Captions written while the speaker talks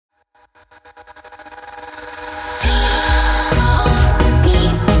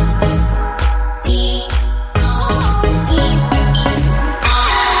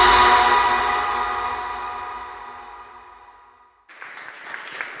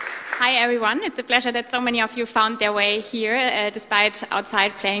Hi everyone, it's a pleasure that so many of you found their way here despite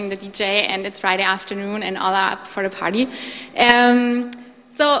outside playing the DJ and it's Friday afternoon and all are up for the party.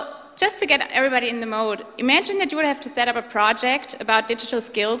 So just to get everybody in the mode, imagine that you would have to set up a project about digital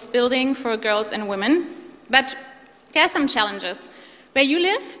skills building for girls and women, but there are some challenges. Where you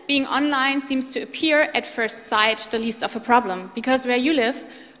live, being online seems to appear at first sight the least of a problem, because where you live,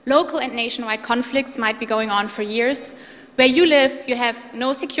 local and nationwide conflicts might be going on for years. Where you live, you have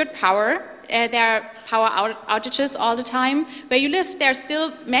no secured power. There are power outages all the time. Where you live, there are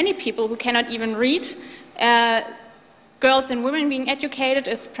still many people who cannot even read. Girls and women being educated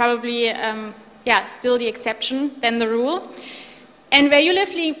is probably still the exception than the rule. And where you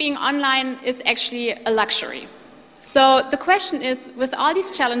live, being online is actually a luxury. So the question is, with all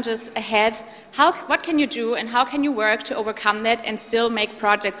these challenges ahead, what can you do and how can you work to overcome that and still make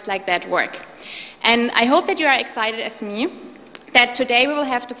projects like that work? And I hope that you are excited as me, that today we will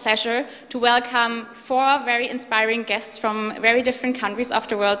have the pleasure to welcome 4 very inspiring guests from very different countries of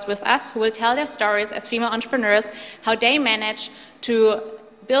the world with us, who will tell their stories as female entrepreneurs, how they manage to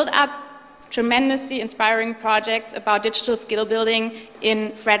build up tremendously inspiring projects about digital skill building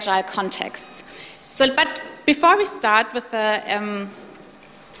in fragile contexts. But before we start with that,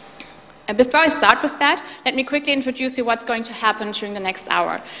 let me quickly introduce you what's going to happen during the next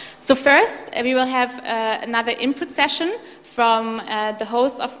hour. So first, we will have another input session from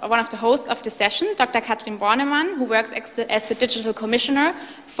one of the hosts of the session, Dr. Katrin Bornemann, who works as the Digital Commissioner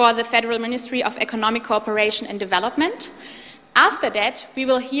for the Federal Ministry of Economic Cooperation and Development. After that, we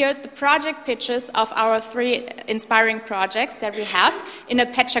will hear the project pitches of our 3 inspiring projects that we have in a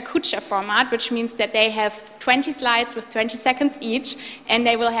Pecha-Kucha format, which means that they have 20 slides with 20 seconds each, and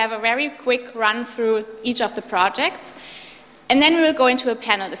they will have a very quick run through each of the projects. And then we will go into a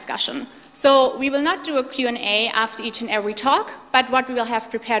panel discussion. So we will not do a Q&A after each and every talk, but what we will have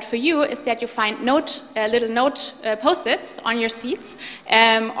prepared for you is that you find little note post-its on your seats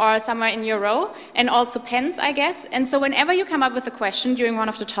or somewhere in your row, and also pens, I guess. And so whenever you come up with a question during one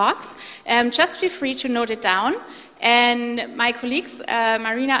of the talks, just feel free to note it down. And my colleagues,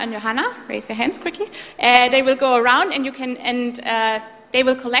 Marina and Johanna, raise your hands quickly, they will go around and they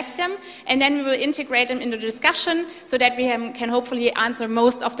will collect them, and then we will integrate them into the discussion so that we can hopefully answer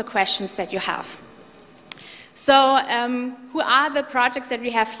most of the questions that you have. So who are the projects that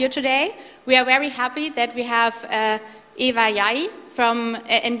we have here today? We are very happy that we have Eva Yayi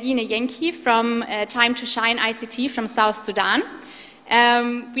and Yine Yenki from Time to Shine ICT from South Sudan.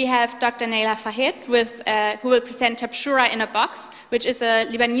 We have Dr. Nayla Fahed who will present Tabshura in a Box, which is a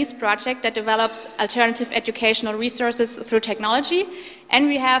Lebanese project that develops alternative educational resources through technology. And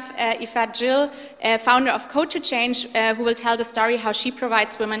we have Iffat Gill, founder of Code to Change, who will tell the story how she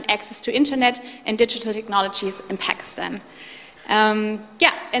provides women access to internet and digital technologies in Pakistan.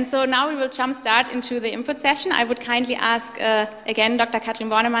 And so now we will jump start into the input session. I would kindly ask again Dr. Katrin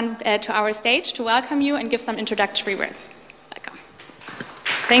Bornemann to our stage to welcome you and give some introductory words.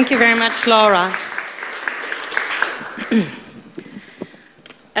 Thank you very much, Laura.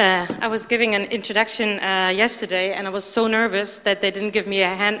 I was giving an introduction yesterday, and I was so nervous that they didn't give me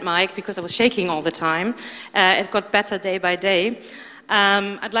a hand mic because I was shaking all the time. It got better day by day.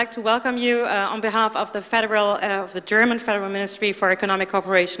 I'd like to welcome you on behalf of the German Federal Ministry for Economic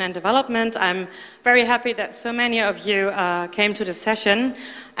Cooperation and Development. I'm very happy that so many of you came to the session.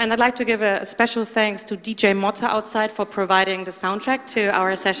 And I'd like to give a special thanks to DJ Motta outside for providing the soundtrack to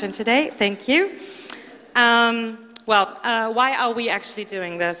our session today. Thank you. Why are we actually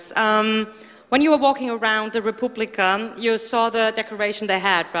doing this? When you were walking around the Republika, you saw the decoration they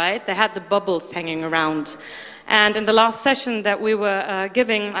had, right? They had the bubbles hanging around. And in the last session that we were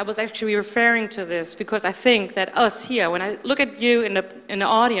giving, I was actually referring to this because I think that us here, when I look at you in the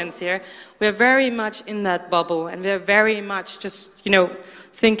audience here, we're very much in that bubble, and we're very much just,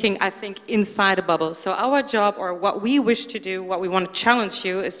 thinking, I think, inside a bubble. So our job, or what we wish to do, what we want to challenge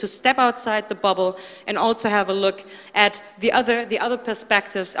you, is to step outside the bubble and also have a look at the other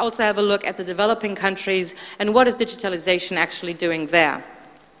perspectives, also have a look at the developing countries and what is digitalization actually doing there.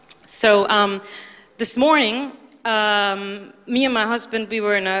 So this morning, me and my husband, we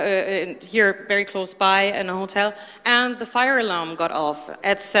were here very close by in a hotel, and the fire alarm got off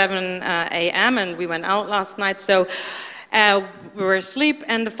at 7 a.m. and we went out last night. So we were asleep,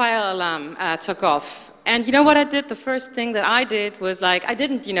 and the fire alarm took off. And you know what I did? The first thing that I did was I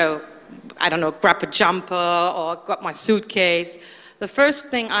didn't, grab a jumper or grab my suitcase. The first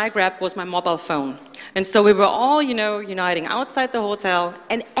thing I grabbed was my mobile phone. And so we were all, uniting outside the hotel,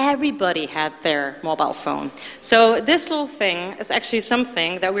 and everybody had their mobile phone. So this little thing is actually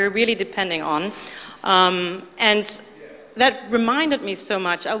something that we're really depending on. And that reminded me so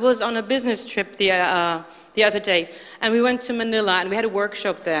much. I was on a business trip the other day, and we went to Manila, and we had a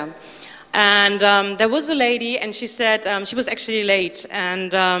workshop there. And there was a lady, and she said she was actually late,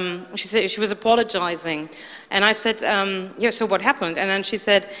 and she said she was apologizing. And I said, yeah, so what happened? And then she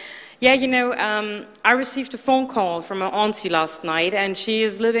said, yeah, you know, I received a phone call from my auntie last night, and she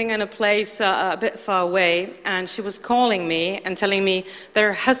is living in a place a bit far away, and she was calling me and telling me that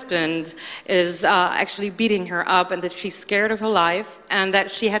her husband is actually beating her up, and that she's scared of her life, and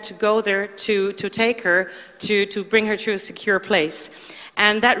that she had to go there to take her, to bring her to a secure place.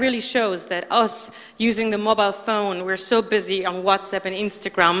 And that really shows that us using the mobile phone, we're so busy on WhatsApp and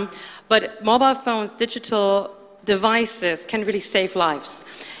Instagram, but mobile phones, digital devices can really save lives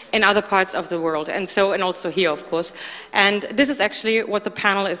in other parts of the world, and also here, of course. And this is actually what the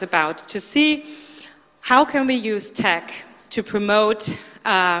panel is about, to see how can we use tech to promote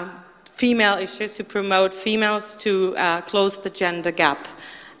female issues, to promote females, to close the gender gap.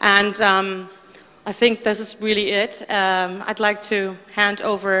 And I think this is really it. I'd like to hand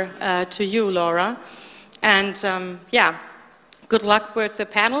over to you, Laura. And yeah, good luck with the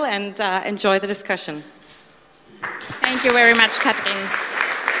panel, and enjoy the discussion. Thank you very much, Katrin.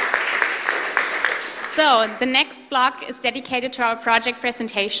 So the next block is dedicated to our project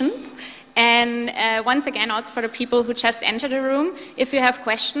presentations. And once again, also for the people who just entered the room, if you have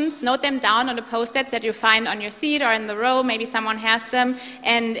questions, note them down on the post-its that you find on your seat or in the row. Maybe someone has them.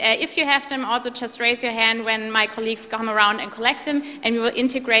 And if you have them, also just raise your hand when my colleagues come around and collect them, and we will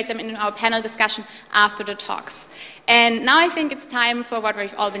integrate them in our panel discussion after the talks. And now I think it's time for what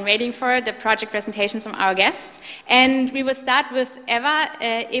we've all been waiting for, the project presentations from our guests. And we will start with Eva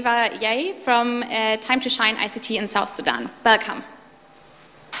Yayi from Time to Shine ICT in South Sudan. Welcome.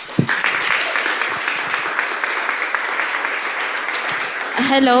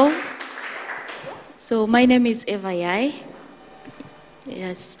 Hello. So my name is Eva Yayi.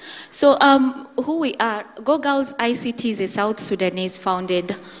 Yes. So who we are? Go Girls ICT is a South Sudanese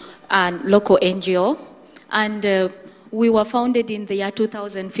founded local NGO, and we were founded in the year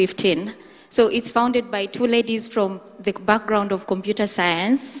 2015. So it's founded by two ladies from the background of computer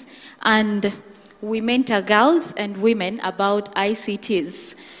science, and we mentor girls and women about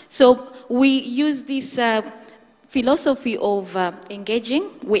ICTs. So we use this philosophy of engaging.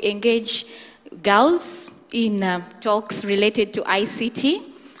 We engage girls in talks related to ICT,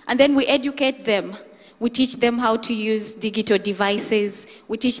 and then we educate them. We teach them how to use digital devices.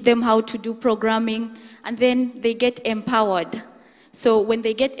 We teach them how to do programming, and then they get empowered. So when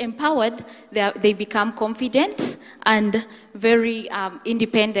they get empowered, they become confident and very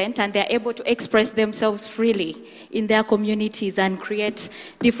independent, and they're able to express themselves freely in their communities and create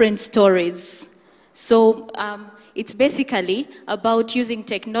different stories. So it's basically about using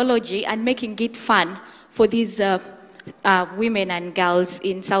technology and making it fun for these women and girls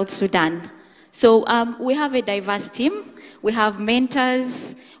in South Sudan. So we have a diverse team. We have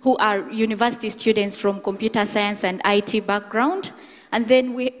mentors who are university students from computer science and IT background. And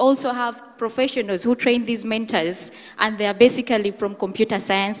then we also have professionals who train these mentors, and they are basically from computer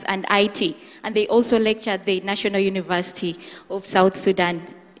science and IT. And they also lecture at the National University of South Sudan,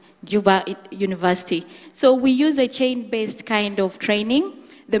 Juba University. So we use a chain-based kind of training.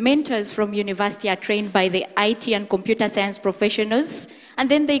 The mentors from university are trained by the IT and computer science professionals,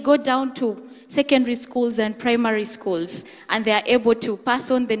 and then they go down to secondary schools and primary schools, and they are able to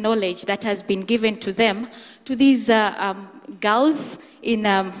pass on the knowledge that has been given to them to these girls in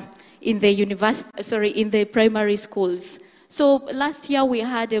the primary schools. So last year we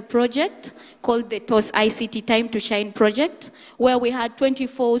had a project called the TOS ICT Time to Shine project, where we had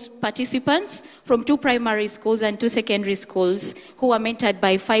 24 participants from 2 primary schools and 2 secondary schools who were mentored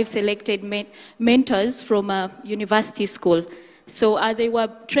by 5 selected mentors from a university school. So they were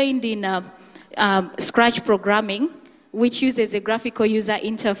trained in Scratch programming, which uses a graphical user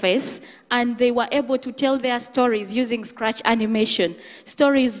interface, and they were able to tell their stories using Scratch animation.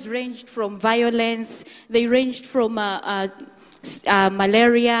 Stories ranged from violence, they ranged from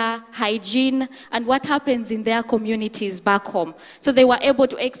malaria, hygiene, and what happens in their communities back home. So they were able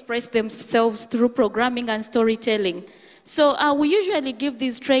to express themselves through programming and storytelling. So we usually give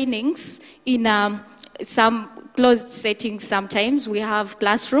these trainings in some closed settings sometimes. We have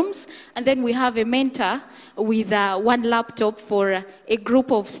classrooms, and then we have a mentor with 1 laptop for a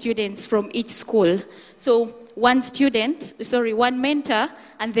group of students from each school. So one mentor,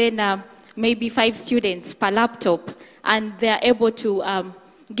 and then maybe 5 students per laptop, and they're able to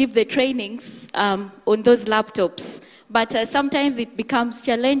give the trainings on those laptops. But sometimes it becomes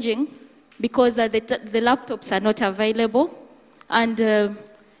challenging because the laptops are not available, and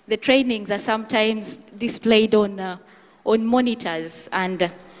the trainings are sometimes displayed on on monitors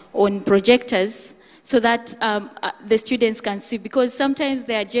and on projectors so that the students can see, because sometimes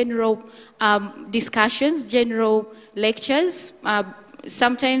there are general discussions, general lectures.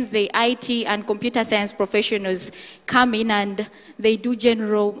 Sometimes the IT and computer science professionals come in and they do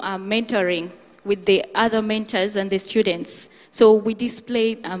general mentoring with the other mentors and the students. So we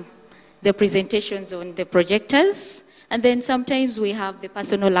display the presentations on the projectors, and then sometimes we have the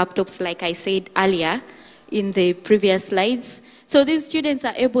personal laptops, like I said earlier in the previous slides. So these students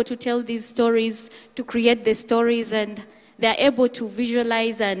are able to tell these stories, to create the stories, and they're able to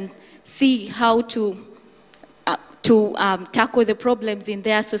visualize and see how to tackle the problems in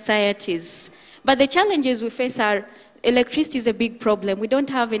their societies. But the challenges we face are, electricity is a big problem. We don't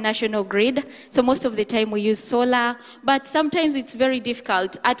have a national grid, so most of the time we use solar, but sometimes it's very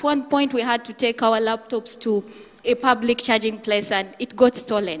difficult. At one point we had to take our laptops to a public charging place and it got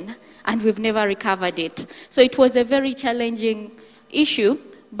stolen, and we've never recovered it. So it was a very challenging issue,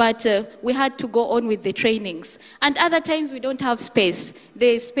 but we had to go on with the trainings. And other times we don't have space.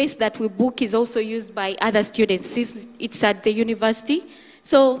 The space that we book is also used by other students since it's at the university.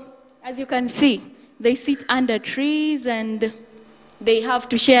 So as you can see, they sit under trees and they have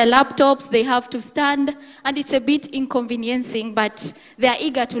to share laptops, they have to stand, and it's a bit inconveniencing, but they are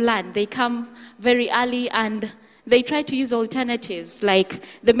eager to learn. They come very early and they try to use alternatives, like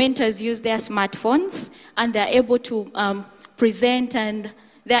the mentors use their smartphones and they're able to present, and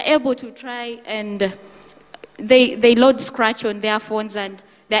they're able to try, and they load Scratch on their phones and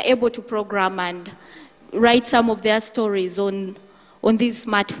they're able to program and write some of their stories on these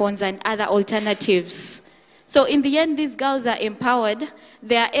smartphones and other alternatives. So in the end, these girls are empowered.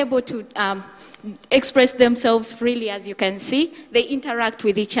 They are able to express themselves freely, as you can see. They interact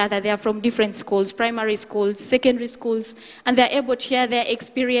with each other. They are from different schools, primary schools, secondary schools, and they're able to share their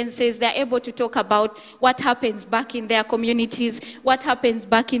experiences. They're able to talk about what happens back in their communities, what happens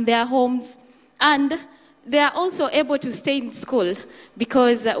back in their homes. And they are also able to stay in school,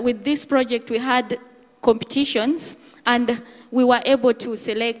 because with this project we had competitions, and we were able to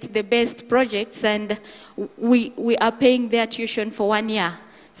select the best projects, and we are paying their tuition for 1 year.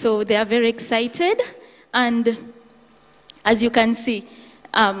 So they are very excited, and as you can see,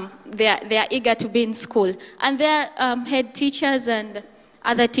 they are eager to be in school. And their head teachers and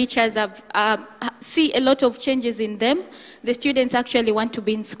other teachers see a lot of changes in them. The students actually want to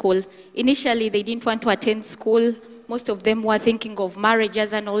be in school. Initially, they didn't want to attend school. Most of them were thinking of marriage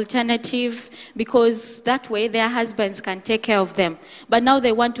as an alternative, because that way their husbands can take care of them. But now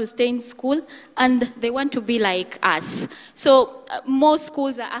they want to stay in school and they want to be like us. So most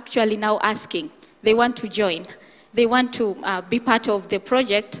schools are actually now asking. They want to join. They want to be part of the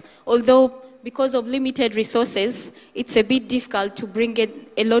project, although because of limited resources, it's a bit difficult to bring in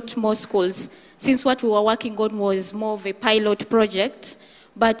a lot more schools, since what we were working on was more of a pilot project.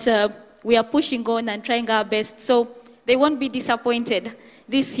 But we are pushing on and trying our best. So they won't be disappointed.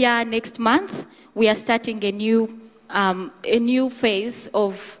 This year, next month, we are starting a new phase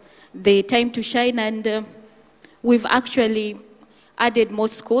of the Time to Shine, and we've actually added more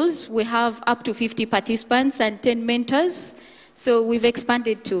schools. We have up to 50 participants and 10 mentors. So we've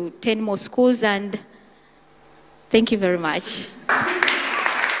expanded to 10 more schools, and thank you very much.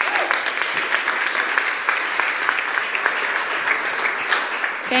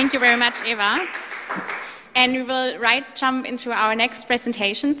 Thank you very much, Eva. And we will jump into our next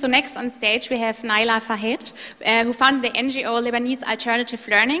presentation. So next on stage we have Nayla Fahed, who founded the NGO Lebanese Alternative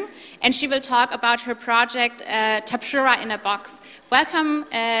Learning, and she will talk about her project Tabshura in a Box. Welcome,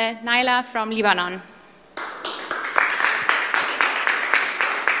 Nayla from Lebanon.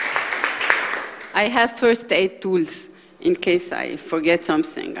 I have first aid tools in case I forget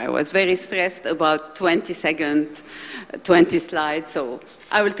something. I was very stressed about 20 slides, so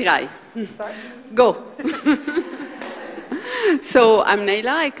I will try. Go. So I'm Nayla.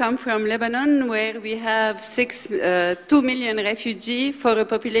 I come from Lebanon, where we have 2 million refugees for a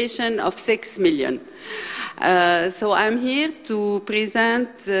population of 6 million. So I'm here to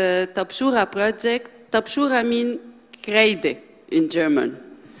present the Tabshura project. Tabshura means Kreide in German.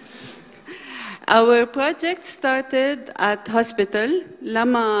 Our project started at hospital.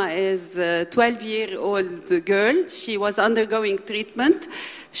 Lama is a 12-year-old girl. She was undergoing treatment.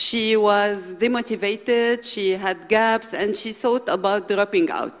 She was demotivated, she had gaps, and she thought about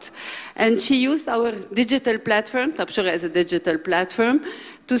dropping out. And she used our digital platform, Tabshura is a digital platform,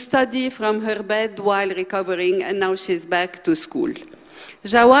 to study from her bed while recovering, and now she's back to school.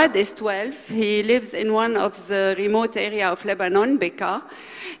 Jawad is 12. He lives in one of the remote area of Lebanon, Bekaa.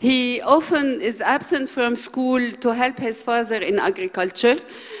 He often is absent from school to help his father in agriculture,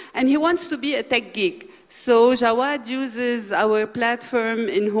 and he wants to be a tech geek. So Jawad uses our platform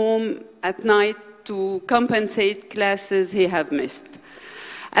in home at night to compensate classes he have missed.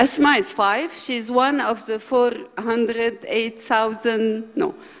 Asma is 5. She's one of the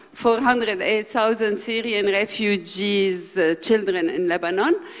 408,000 Syrian refugees children in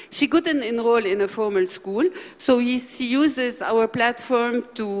Lebanon. She couldn't enroll in a formal school, so she uses our platform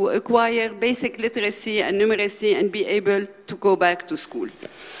to acquire basic literacy and numeracy and be able to go back to school.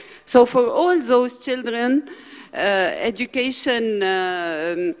 So for all those children,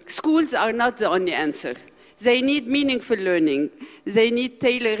 schools are not the only answer. They need meaningful learning. They need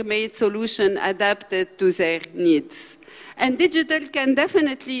tailor-made solution adapted to their needs. And digital can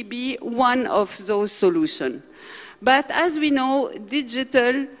definitely be one of those solutions. But as we know,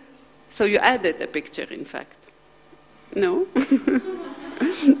 digital, so you added a picture, in fact. No?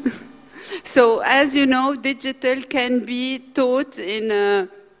 So as you know, digital can be taught in a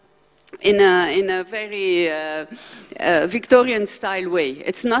very Victorian-style way.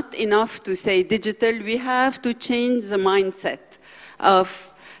 It's not enough to say digital. We have to change the mindset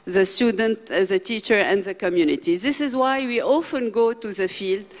of the student, the teacher, and the community. This is why we often go to the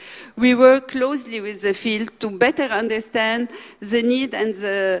field. We work closely with the field to better understand the need and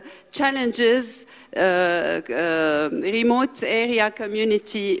the challenges remote area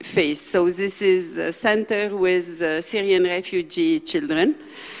community face. So this is a center with Syrian refugee children.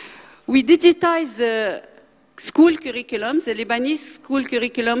 We digitize the school curriculum, the Lebanese school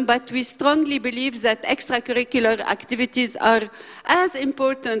curriculum, but we strongly believe that extracurricular activities are as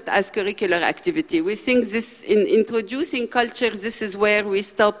important as curricular activity. We think this, in introducing culture, this is where we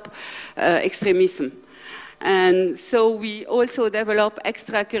stop extremism. And so we also develop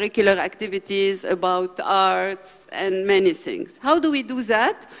extracurricular activities about arts and many things. How do we do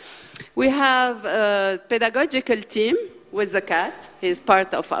that? We have a pedagogical team with the cat. He's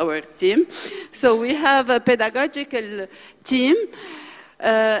part of our team. So we have a pedagogical team,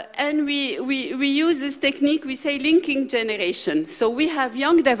 and we use this technique, we say linking generation. So we have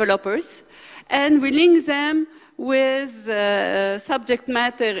young developers, and we link them with subject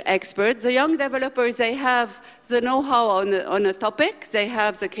matter experts. The young developers, they have the know-how on a topic, they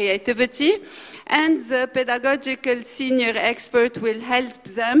have the creativity, and the pedagogical senior expert will help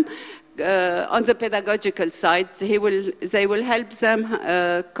them on the pedagogical side. They will help them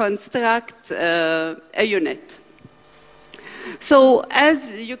construct a unit. So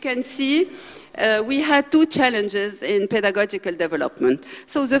as you can see, we had two challenges in pedagogical development.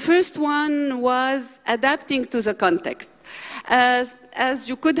 So the first one was adapting to the context. As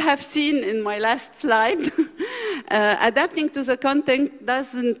you could have seen in my last slide, adapting to the context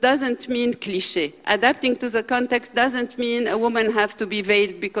doesn't mean cliché. Adapting to the context doesn't mean a woman has to be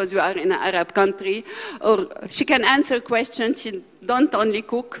veiled because you are in an Arab country, or she can answer questions, she don't only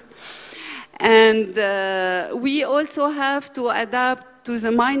cook. And we also have to adapt to the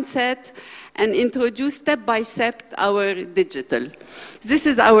mindset and introduce step by step our digital. This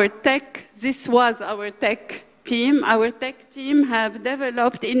was our tech team. Our tech team have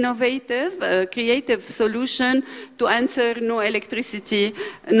developed innovative, creative solution to answer no electricity,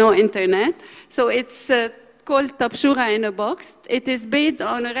 no internet. So it's called Tabshura in a box. It is based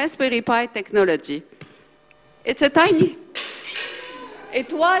on a Raspberry Pi technology. It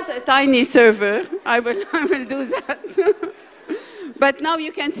was a tiny server. I will do that. But now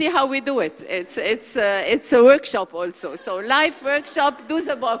you can see how we do it. It's a workshop also. So live workshop, do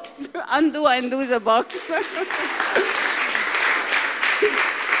the box. Undo and do the box.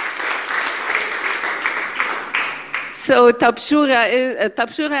 So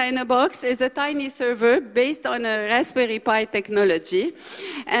Tabshura in a box is a tiny server based on a Raspberry Pi technology.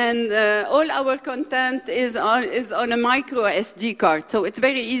 And all our content is on a micro SD card. So it's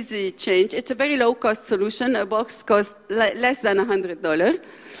very easy change. It's a very low-cost solution. A box costs less than $100.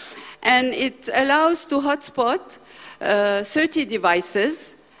 And it allows to hotspot 30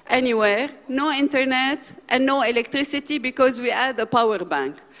 devices anywhere, no internet and no electricity because we add a power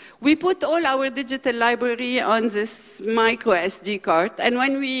bank. We put all our digital library on this micro SD card, and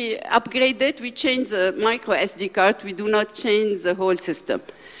when we upgrade it, we change the micro SD card. We do not change the whole system.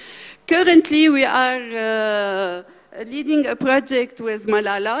 Currently, we are leading a project with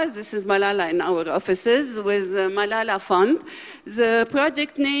Malala. This is Malala in our offices with the Malala Fund. The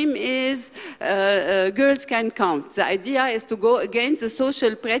project name is Girls Can Count. The idea is to go against the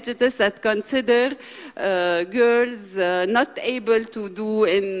social prejudice that consider girls not able to do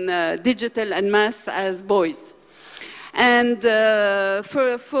in digital and math as boys. And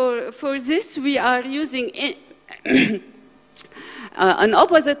for this, we are using An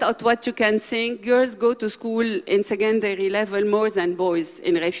opposite of what you can think, girls go to school in secondary level more than boys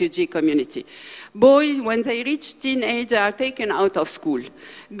in refugee community. Boys, when they reach teenage, are taken out of school.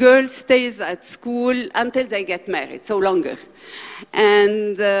 Girls stays at school until they get married, so longer.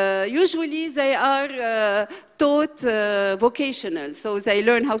 And usually they are taught vocational. So they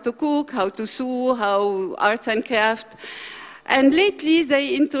learn how to cook, how to sew, how arts and craft. And lately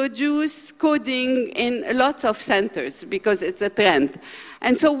they introduce coding in lots of centers because it's a trend.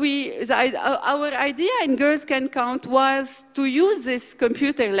 And so our idea in Girls Can Count was to use these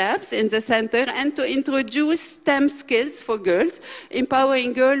computer labs in the center and to introduce STEM skills for girls.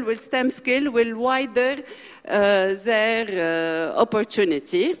 Empowering girls with STEM skills will widen their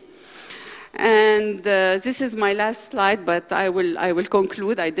opportunity. And this is my last slide, but I will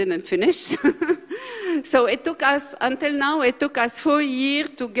conclude. I didn't finish. So it took us, until now, it took us 4 years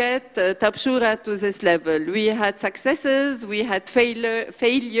to get Tabshura to this level. We had successes, we had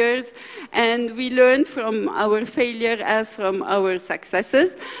failures, and we learned from our failure as from our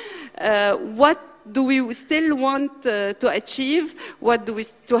successes. What do we still want to achieve? What do we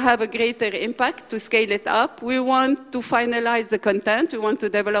to have a greater impact, to scale it up? We want to finalize the content. We want to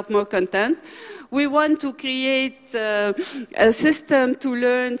develop more content. We want to create a system to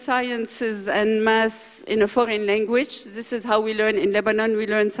learn sciences and math in a foreign language. This is how we learn in Lebanon. We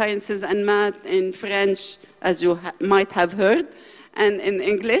learn sciences and math in French, as you might have heard, and in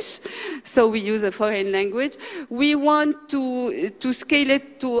English. So we use a foreign language. We want to scale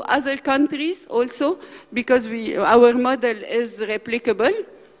it to other countries also, because our model is replicable.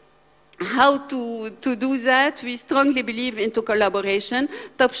 How to do that? We strongly believe into collaboration.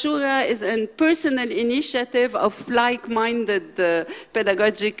 Tabshura is a personal initiative of like-minded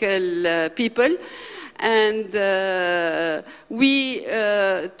pedagogical people. And to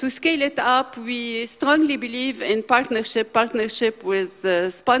scale it up, we strongly believe in partnership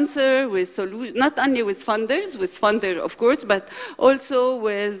with sponsor, with not only with funder, of course, but also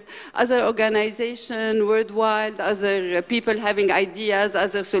with other organizations worldwide, other people having ideas,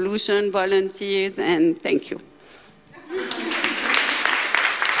 other solutions, volunteers, and thank you.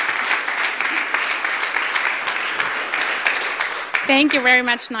 Thank you very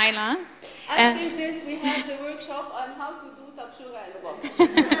much, Nayla. After this, we have the workshop on how to do Tabshura in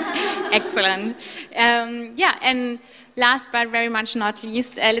Lebanon. Excellent. And last but very much not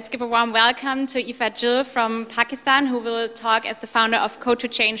least, let's give a warm welcome to Iffat Gill from Pakistan, who will talk as the founder of Code to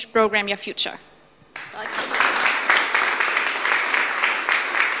Change Program Your Future. Welcome.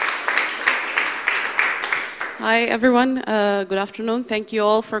 Hi, everyone. Good afternoon. Thank you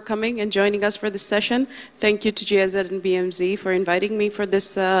all for coming and joining us for this session. Thank you to GIZ and BMZ for inviting me for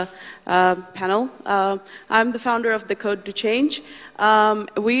this panel. I'm the founder of the Code to Change.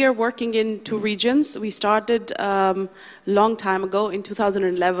 We are working in 2 regions. We started a long time ago in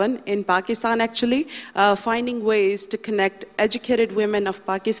 2011 in Pakistan, actually, finding ways to connect educated women of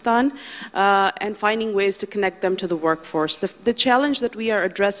Pakistan and finding ways to connect them to the workforce. The challenge that we are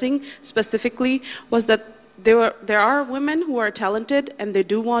addressing specifically was that there are women who are talented and they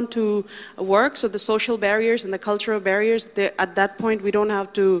do want to work, so the social barriers and the cultural barriers, at that point we don't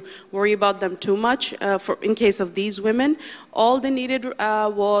have to worry about them too much in case of these women. All they needed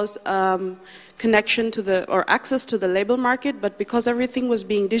was connection to or access to the labor market, but because everything was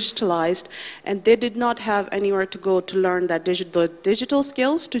being digitalized and they did not have anywhere to go to learn that digital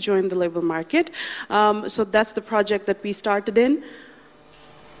skills to join the labor market. So that's the project that we started in.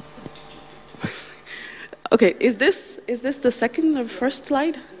 Okay, is this the second or first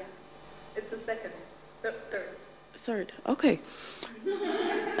slide? Yeah, it's the second, the third. Third, okay.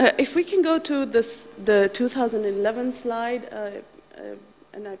 If we can go to the 2011 slide,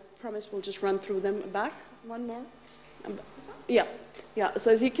 and I promise we'll just run through them back. One more. Yeah.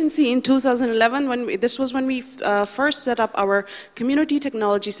 So as you can see, in 2011, this was when we first set up our Community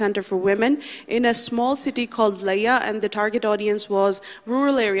Technology Center for Women in a small city called Laya, and the target audience was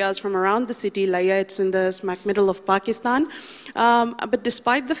rural areas from around the city. Laya, it's in the smack middle of Pakistan. But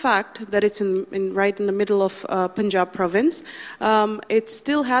despite the fact that it's right in the middle of Punjab province, it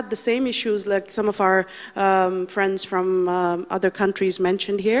still had the same issues like some of our friends from other countries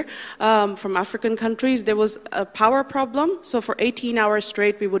mentioned here, from African countries. There was a power problem, so for 18 hours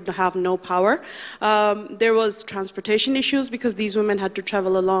straight we would have no power. There was transportation issues because these women had to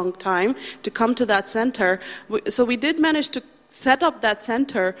travel a long time to come to that center. So we did manage to set up that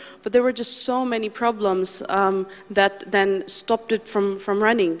center, but there were just so many problems that then stopped it from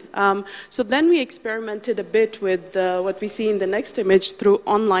running. So then we experimented a bit with what we see in the next image through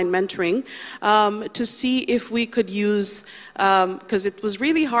online mentoring to see if we could use, because it was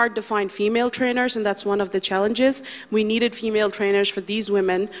really hard to find female trainers, and that's one of the challenges. We needed female trainers for these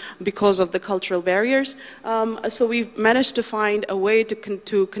women because of the cultural barriers. So we've managed to find a way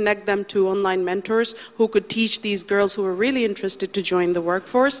to connect them to online mentors who could teach these girls who were really interested to join the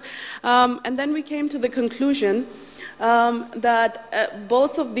workforce. And then we came to the conclusion that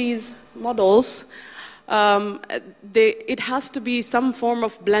both of these models, it has to be some form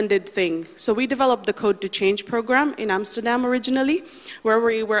of blended thing. So we developed the Code to Change program in Amsterdam originally, where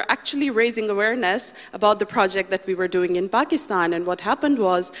we were actually raising awareness about the project that we were doing in Pakistan. And what happened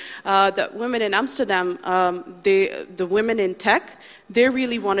was that women in Amsterdam, the women in tech, they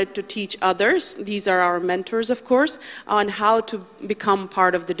really wanted to teach others, these are our mentors of course, on how to become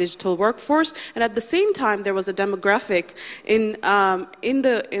part of the digital workforce. And at the same time, there was a demographic in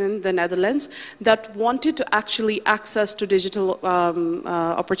the Netherlands that wanted to actually access to digital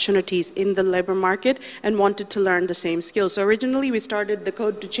opportunities in the labor market and wanted to learn the same skills. So originally we started the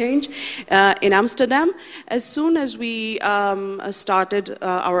Code to Change in Amsterdam. As soon as we started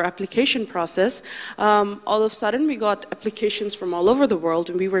our application process, all of a sudden we got applications from all over the world,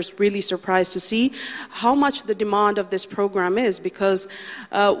 and we were really surprised to see how much the demand of this program is, because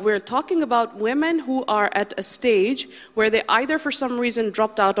we're talking about women who are at a stage where they either for some reason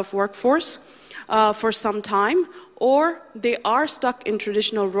dropped out of workforce for some time, or they are stuck in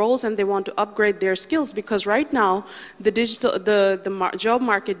traditional roles and they want to upgrade their skills, because right now the job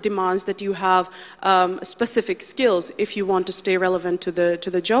market demands that you have specific skills if you want to stay relevant to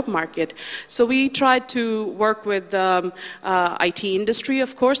the job market. So we tried to work with IT industry,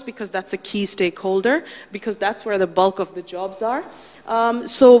 of course, because that's a key stakeholder, because that's where the bulk of the jobs are.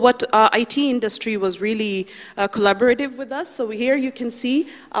 So what IT industry was really collaborative with us. So here you can see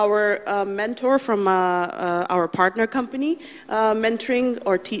our mentor from our partner company mentoring,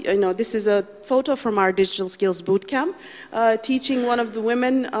 or this is a photo from our digital skills bootcamp, teaching one of the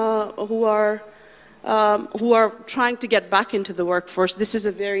women who are trying to get back into the workforce. This is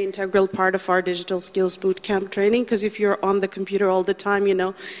a very integral part of our digital skills bootcamp training, because if you're on the computer all the time,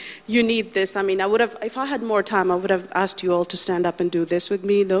 you need this. I mean, if I had more time, I would have asked you all to stand up and do this with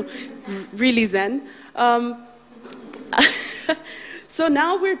me, really zen. So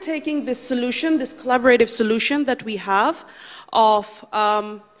now we're taking this solution, this collaborative solution that we have of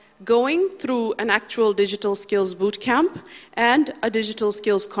going through an actual digital skills bootcamp and a digital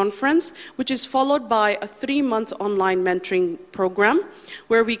skills conference, which is followed by a 3-month online mentoring program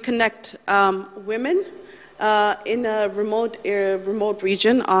where we connect women in a remote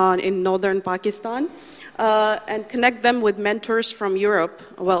region in northern Pakistan and connect them with mentors from Europe,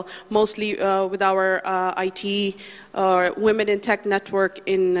 well, mostly with our IT Women in Tech network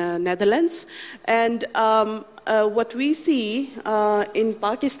in Netherlands. And what we see in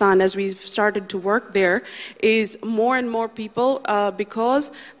Pakistan as we've started to work there is more and more people,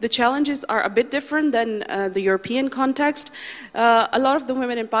 because the challenges are a bit different than the European context. A lot of the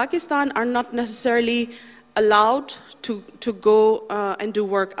women in Pakistan are not necessarily allowed to go and do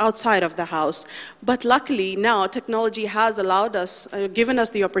work outside of the house. But luckily now technology has allowed us, given us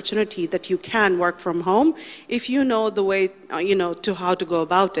the opportunity that you can work from home if you know the way, to how to go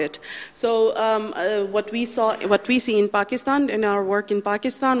about it. So what we see in Pakistan, in our work in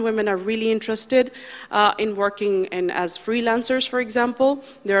Pakistan, women are really interested in working as freelancers, for example.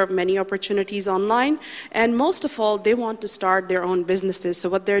 There are many opportunities online, and most of all, they want to start their own businesses. So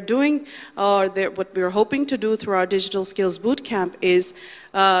what they're doing, what we're hoping to do through our digital skills bootcamp is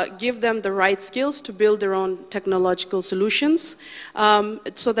give them the right skills to build their own technological solutions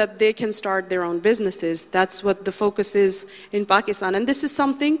so that they can start their own businesses. That's what the focus is in Pakistan. And this is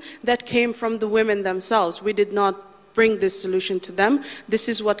something that came from the women themselves. We did not bring this solution to them. This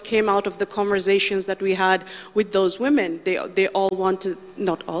is what came out of the conversations that we had with those women. They all want to,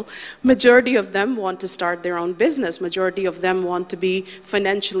 not all, majority of them want to start their own business. Majority of them want to be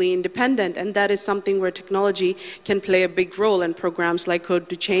financially independent, and that is something where technology can play a big role, and programs like Code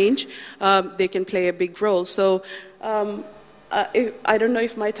to Change, they can play a big role. So I don't know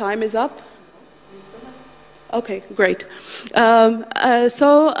if my time is up. Okay, great.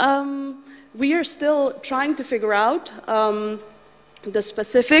 We are still trying to figure out the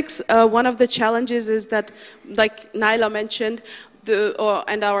specifics. One of the challenges is that, like Nayla mentioned,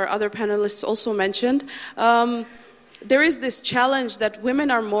 and our other panelists also mentioned, there is this challenge that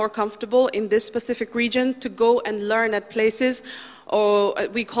women are more comfortable in this specific region to go and learn at places, or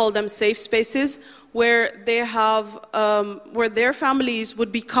we call them safe spaces, where they have, where their families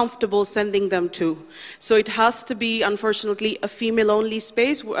would be comfortable sending them to. So it has to be, unfortunately, a female-only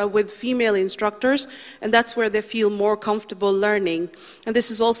space with female instructors, and that's where they feel more comfortable learning. And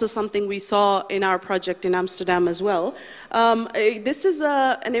this is also something we saw in our project in Amsterdam as well. This is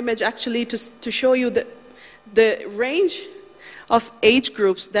an image actually to show you the range of age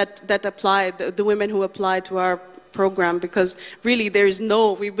groups that apply, the women who apply to our program, because really there's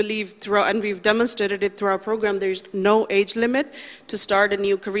no, we believe throughout, and we've demonstrated it through our program, there's no age limit to start a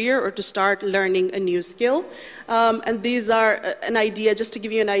new career or to start learning a new skill. And these are an idea, just to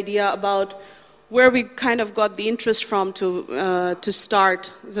give you an idea about where we kind of got the interest from to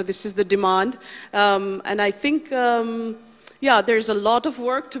start. So this is the demand. And I think, yeah, there's a lot of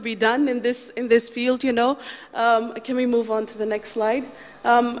work to be done in this field, you know. Can we move on to the next slide?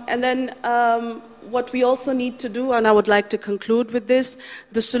 And then what we also need to do, and I would like to conclude with this,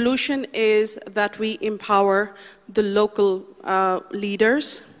 the solution is that we empower the local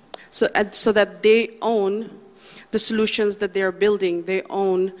leaders so that they own the solutions that they are building. They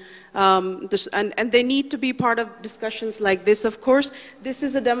own this, and they need to be part of discussions like this, of course. This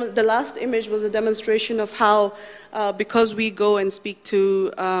is the last image was a demonstration of how, because we go and speak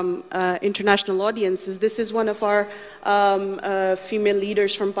to international audiences, this is one of our female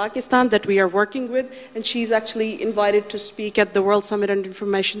leaders from Pakistan that we are working with, and she's actually invited to speak at the World Summit on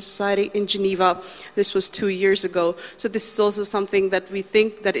Information Society in Geneva. This was 2 years ago. So this is also something that we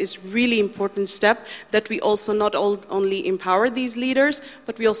think that is really important step, that we also not only empower these leaders,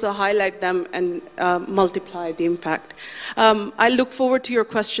 but we also highlight them and multiply the impact. I look forward to your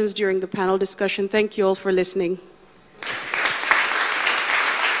questions during the panel discussion. Thank you all for listening.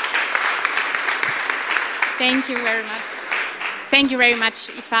 Thank you very much. Thank you very much,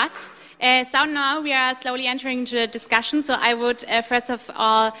 Iffat. So now we are slowly entering into the discussion. So I would first of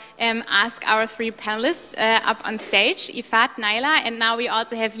all ask our three panelists up on stage, Iffat, Nayla, and now we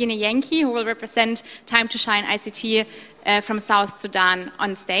also have Yine Yenki, who will represent Time to Shine ICT from South Sudan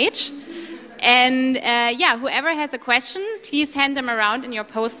on stage. And yeah, whoever has a question, please hand them around in your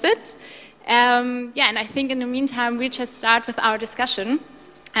post-its. Yeah, and I think in the meantime, we'll just start with our discussion.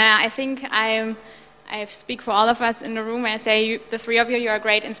 I think I speak for all of us in the room when I say the three of you, you are a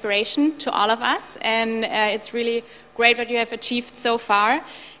great inspiration to all of us, and it's really great what you have achieved so far.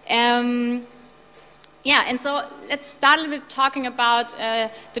 Yeah, and so let's start a little bit talking about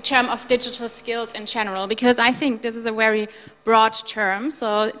the term of digital skills in general, because I think this is a very broad term.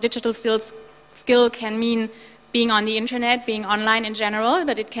 So digital skill can mean being on the internet, being online in general,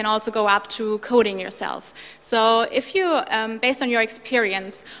 but it can also go up to coding yourself. So if you, based on your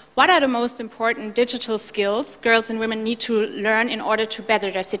experience, what are the most important digital skills girls and women need to learn in order to better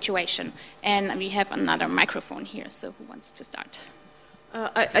their situation? And we have another microphone here, so who wants to start?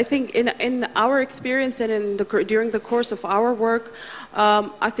 I think in our experience and during the course of our work,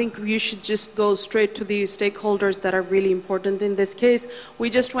 I think you should just go straight to the stakeholders that are really important in this case. We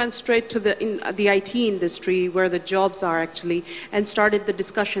just went straight to the IT industry where the jobs are actually and started the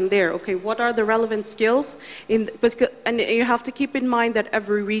discussion there. Okay, what are the relevant skills? And you have to keep in mind that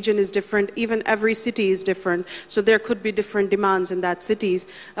every region is different, even every city is different. So there could be different demands in that cities.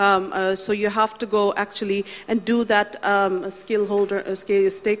 So you have to go actually and do that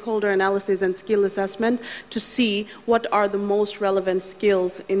stakeholder analysis and skill assessment to see what are the most relevant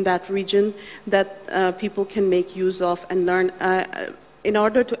skills in that region that people can make use of and learn in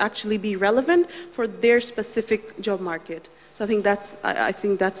order to actually be relevant for their specific job market. So I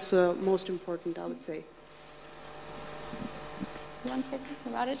think that's most important, I would say. You want to say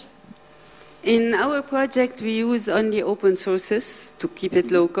something about it? In our project, we use only open sources to keep it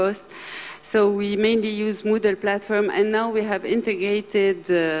low cost. So we mainly use Moodle platform, and now we have integrated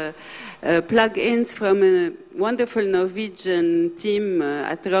plugins from a wonderful Norwegian team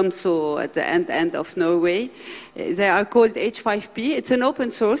at Tromsø at the end of Norway. They are called H5P. It's an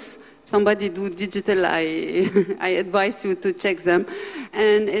open source. Somebody do digital, I advise you to check them.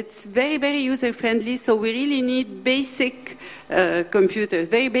 And it's very, very user-friendly, so we really need basic computers,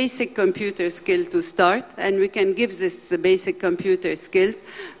 very basic computer skill to start, and we can give this basic computer skills.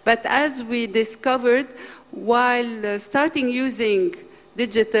 But as we discovered, while starting using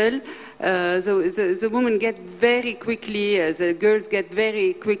digital, the women get very quickly, the girls get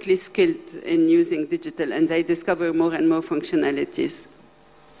very quickly skilled in using digital, and they discover more and more functionalities.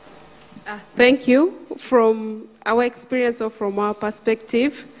 Thank you. From our experience or from our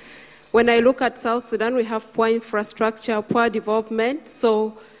perspective, when I look at South Sudan, we have poor infrastructure, poor development.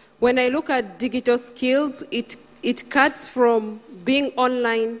 So when I look at digital skills, it it cuts from being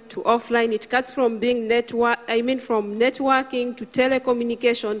online to offline. It cuts from being from networking to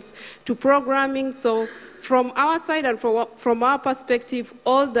telecommunications to programming. So from our side and from our perspective,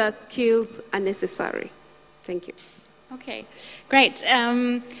 all the skills are necessary. Thank you. Okay, great.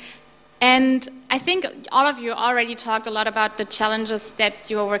 And I think all of you already talked a lot about the challenges that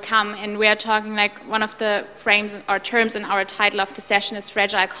you overcome, and we are talking like one of the frames or terms in our title of the session is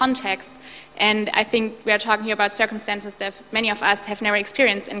fragile context. And I think we are talking here about circumstances that many of us have never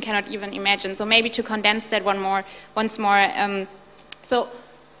experienced and cannot even imagine. So maybe to condense that once more. So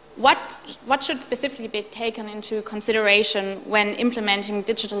what should specifically be taken into consideration when implementing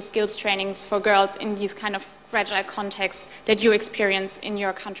digital skills trainings for girls in these kind of fragile contexts that you experience in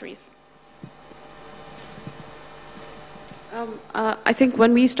your countries? I think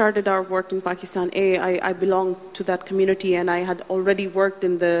when we started our work in Pakistan, I belonged to that community, and I had already worked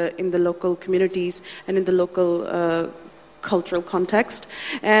in the local communities and in the local cultural context.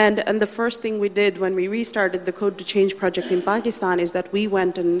 And the first thing we did when we restarted the Code to Change project in Pakistan is that we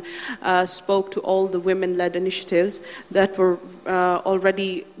went and spoke to all the women-led initiatives that were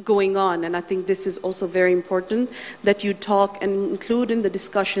already going on. And I think this is also very important that you talk and include in the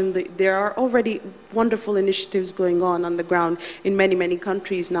discussion that there are already wonderful initiatives going on the ground in many, many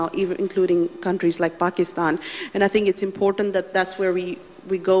countries now, even including countries like Pakistan. And I think it's important that that's where we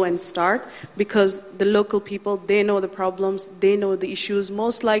go and start, because the local people, they know the problems, they know the issues.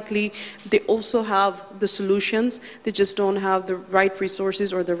 Most likely, they also have the solutions. They just don't have the right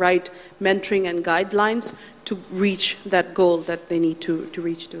resources or the right mentoring and guidelines to reach that goal that they need to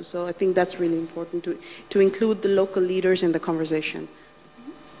reach to. So I think that's really important to include the local leaders in the conversation.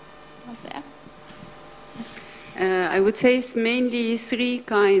 What's that? I would say it's mainly three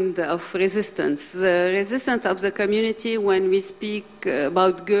kinds of resistance. The resistance of the community when we speak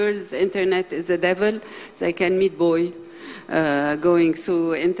about girls, internet is the devil. They can meet boy going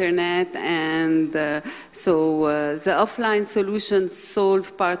through internet, and so the offline solutions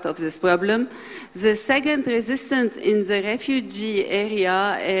solve part of this problem. The second resistance in the refugee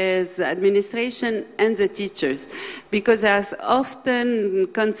area is the administration and the teachers, because they are often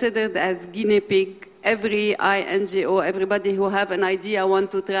considered as guinea pig. Every NGO, everybody who have an idea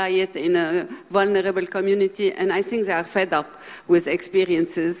want to try it in a vulnerable community, and I think they are fed up with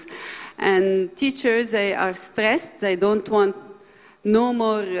experiences. And teachers, they are stressed. They don't want no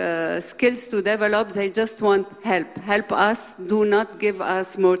more skills to develop. They just want help. Help us. Do not give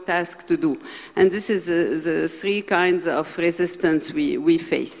us more tasks to do. And this is the three kinds of resistance we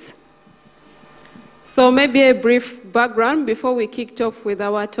face. So maybe a brief background before we kicked off with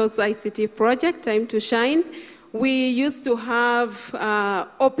our TOS ICT project, Time to Shine. We used to have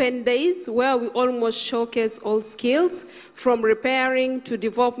open days where we almost showcase all skills, from repairing to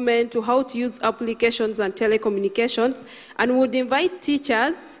development to how to use applications and telecommunications, and would invite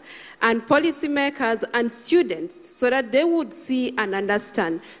teachers and policymakers and students so that they would see and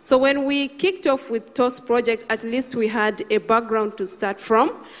understand. So when we kicked off with TOS project, at least we had a background to start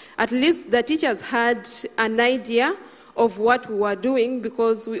from. At least the teachers had an idea of what we were doing,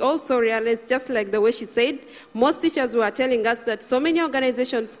 because we also realized, just like the way she said, most teachers were telling us that so many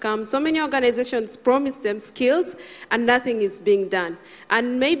organizations come, so many organizations promise them skills, and nothing is being done.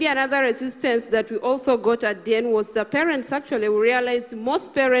 And maybe another resistance that we also got at the end was the parents. Actually, we realized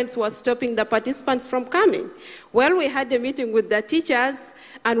most parents were stopping the participants from coming. Well, we had a meeting with the teachers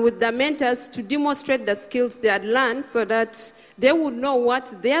and with the mentors to demonstrate the skills they had learned so that they would know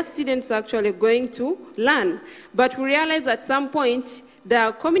what their students are actually going to learn. But we realized at some point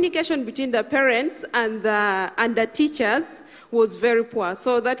the communication between the parents and the teachers was very poor.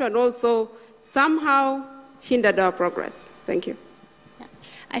 So that one also somehow hindered our progress. Thank you.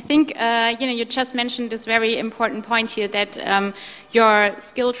 I think you just mentioned this very important point here that your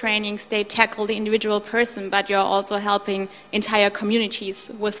skill trainings, they tackle the individual person, but you're also helping entire communities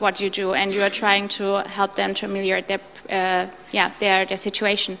with what you do, and you are trying to help them to ameliorate their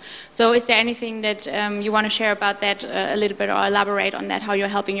situation. So is there anything that you want to share about that a little bit, or elaborate on that, how you're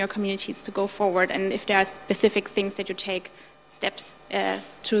helping your communities to go forward, and if there are specific things that you take steps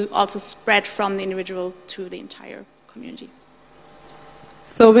to also spread from the individual to the entire community?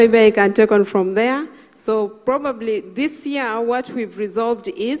 So maybe I can take on from there. So probably this year what we've resolved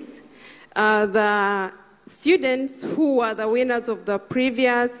is the students who are the winners of the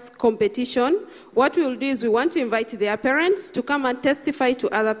previous competition, what we will do is we want to invite their parents to come and testify to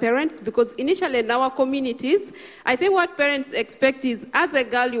other parents, because initially in our communities, I think what parents expect is, as a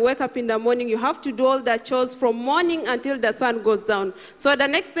girl, you wake up in the morning, you have to do all the chores from morning until the sun goes down. So the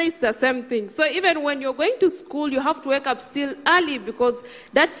next day is the same thing. So even when you're going to school, you have to wake up still early, because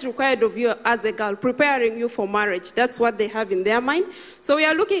that's required of you as a girl, preparing you for marriage. That's what they have in their mind. So we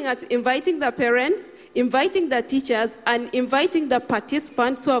are looking at inviting the parents, inviting the teachers, and inviting the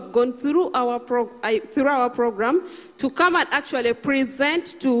participants who have gone through our program to come and actually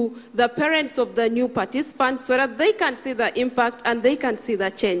present to the parents of the new participants so that they can see the impact and they can see the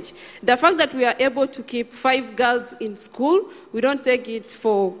change. The fact that we are able to keep 5 girls in school, we don't take it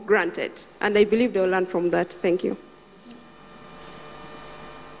for granted. And I believe they'll learn from that. Thank you.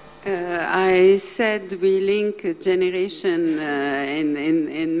 I said we link generation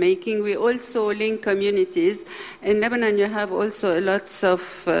in making. We also link communities. In Lebanon, you have also lots of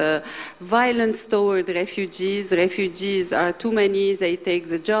violence toward refugees. Refugees are too many. They take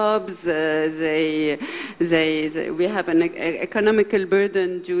the jobs. We have an economical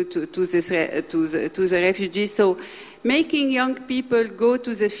burden due to the refugees. So making young people go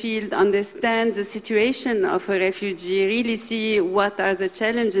to the field, understand the situation of a refugee, really see what are the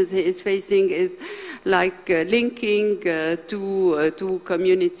challenges he is facing, is like linking to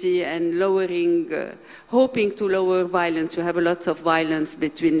community and lowering, hoping to lower violence. We have a lot of violence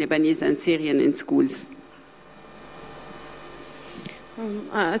between Lebanese and Syrian in schools.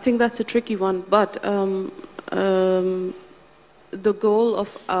 I think that's a tricky one, but the goal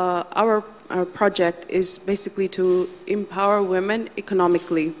of our project is basically to empower women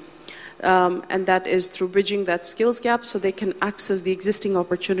economically, and that is through bridging that skills gap so they can access the existing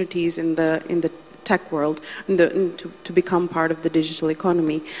opportunities in the tech world to become part of the digital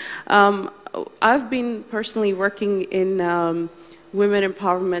economy. I've been personally working in women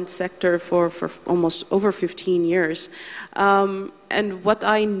empowerment sector for almost over 15 years. And what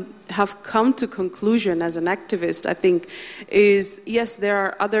I have come to conclusion as an activist, I think, is yes, there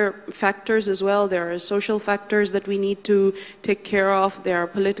are other factors as well. There are social factors that we need to take care of. There are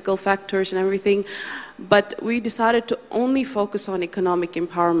political factors and everything. But we decided to only focus on economic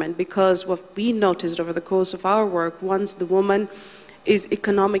empowerment because what we noticed over the course of our work, once the woman is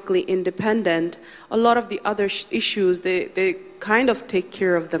economically independent, a lot of the other issues, they kind of take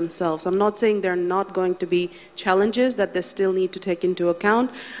care of themselves. I'm not saying there are not going to be challenges that they still need to take into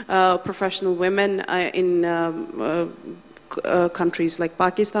account. Professional women in countries like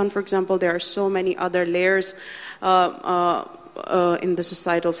Pakistan, for example, there are so many other layers in the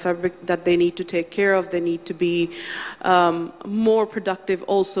societal fabric that they need to take care of. They need to be more productive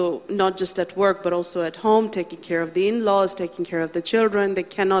also, not just at work, but also at home, taking care of the in-laws, taking care of the children. They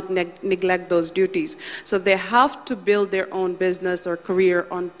cannot neglect those duties. So they have to build their own business or career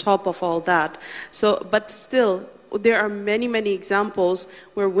on top of all that. So, but still, there are many, many examples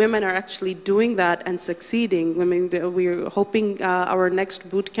where women are actually doing that and succeeding. I mean, we're hoping our next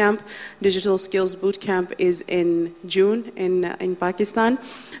boot camp, digital skills boot camp, is in June in Pakistan.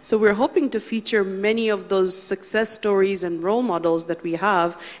 So we're hoping to feature many of those success stories and role models that we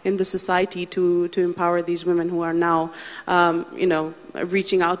have in the society to empower these women who are now,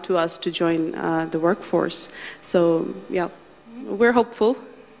 reaching out to us to join the workforce. So, yeah, we're hopeful.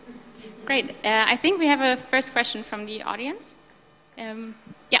 Great. I think we have a first question from the audience. I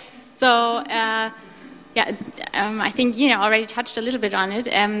think Yine already touched a little bit on it.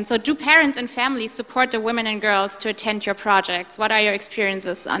 So do parents and families support the women and girls to attend your projects? What are your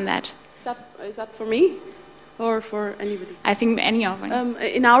experiences on that? Is that for me or for anybody? I think any of them.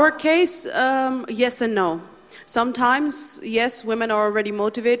 In our case, yes and no. Sometimes, yes, women are already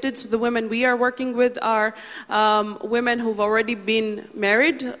motivated. So the women we are working with are women who've already been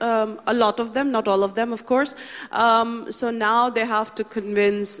married, a lot of them, not all of them, of course. So now they have to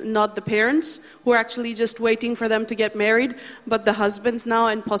convince not the parents who are actually just waiting for them to get married, but the husbands now,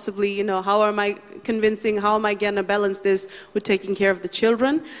 and possibly, how am I going to balance this with taking care of the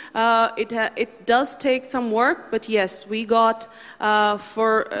children? It does take some work, but yes, we got,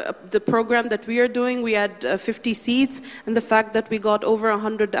 for the program that we are doing, we had 50 seats, and the fact that we got over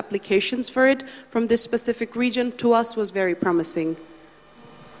 100 applications for it from this specific region to us was very promising.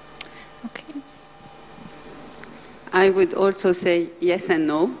 Okay. I would also say yes and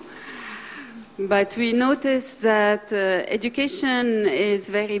no. But we noticed that education is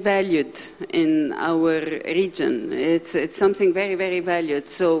very valued in our region. It's something very, very valued.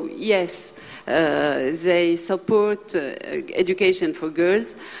 So yes, they support education for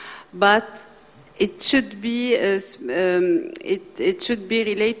girls, but it should be it should be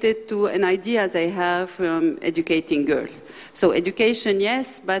related to an idea they have from educating girls. So education,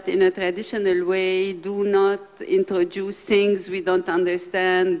 yes, but in a traditional way. Do not introduce things we don't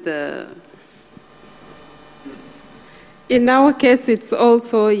understand. In our case, it's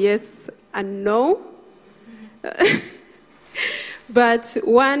also yes and no. But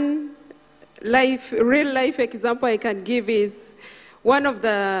one real life example I can give is one of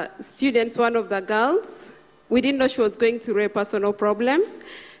the students, one of the girls, we didn't know she was going through a personal problem.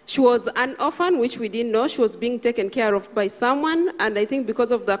 She was an orphan, which we didn't know. She was being taken care of by someone, and I think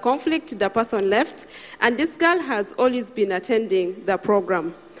because of the conflict, the person left. And this girl has always been attending the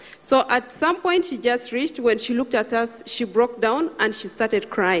program. So at some point, she just reached, when she looked at us, she broke down and she started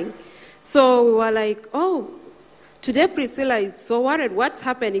crying. So we were like, oh, today Priscilla is so worried. What's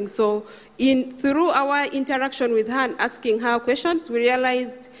happening? So through our interaction with her and asking her questions, we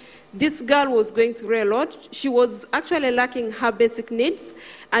realized this girl was going through a lot. She was actually lacking her basic needs.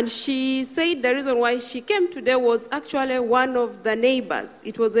 And she said the reason why she came today was actually one of the neighbors.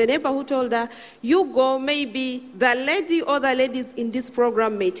 It was a neighbor who told her, you go, maybe the lady or the ladies in this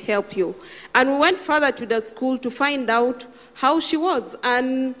program may help you. And we went further to the school to find out how she was.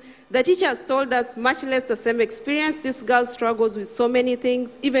 And the teachers told us much less the same experience. This girl struggles with so many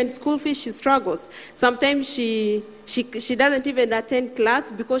things. Even school fees, she struggles. Sometimes she doesn't even attend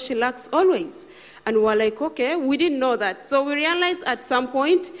class because she lacks always. And we were like, okay, we didn't know that. So we realized at some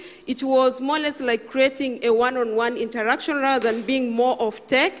point it was more or less like creating a one-on-one interaction rather than being more of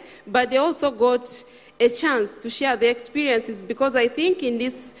tech. But they also got a chance to share their experiences, because I think in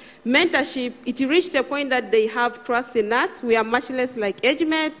this mentorship, it reached a point that they have trust in us. We are much less like age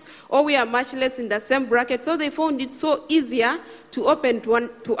mates, or we are much less in the same bracket. So they found it so easier to open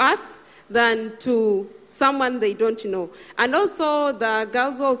to us than to someone they don't know. And also, the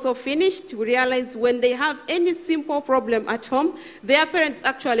girls also finished. We realized when they have any simple problem at home, their parents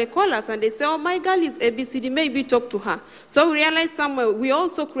actually call us and they say, oh, my girl is ABCD, maybe talk to her. So we realized somewhere we're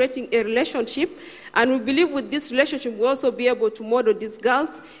also creating a relationship, and we believe with this relationship we'll also be able to model these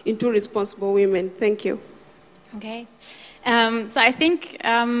girls into responsible women. Thank you. Okay. So I think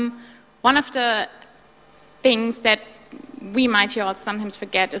one of the things that we might here also sometimes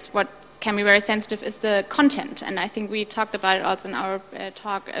forget is what can be very sensitive is the content, and I think we talked about it also in our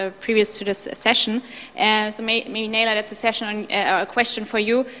talk previous to this session. So maybe Nayla, that's a session on, or a question for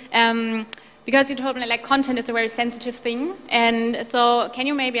you, because you told me like content is a very sensitive thing, and so can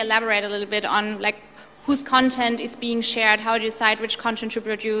you maybe elaborate a little bit on like whose content is being shared, how do you decide which content to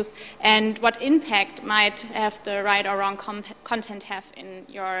produce, and what impact might have the right or wrong content have in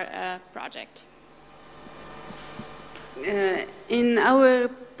your project? In our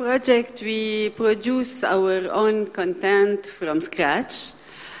project, we produce our own content from scratch.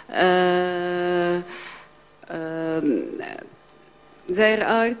 There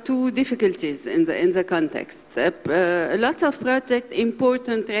are two difficulties in the context. Lots of projects import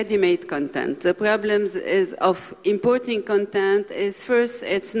ready-made content. The problem is of importing content is first,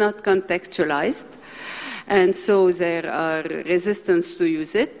 it's not contextualized. And so there are resistance to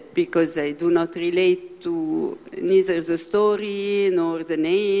use it because they do not relate to neither the story, nor the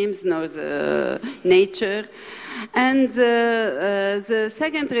names, nor the nature. And the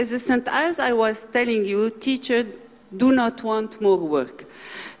second resistance, as I was telling you, teachers do not want more work.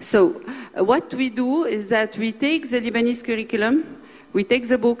 So what we do is that we take the Lebanese curriculum, we take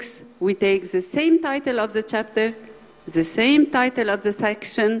the books, we take the same title of the chapter, the same title of the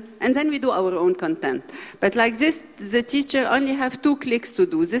section, and then we do our own content. But like this, the teacher only have 2 clicks to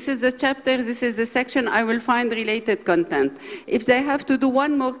do. This is the chapter, this is the section, I will find related content. If they have to do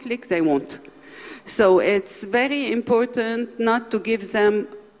 1 more click, they won't. So it's very important not to give them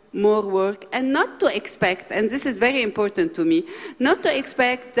more work and not to expect, and this is very important to me, not to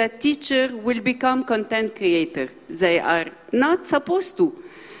expect that teacher will become content creator. They are not supposed to.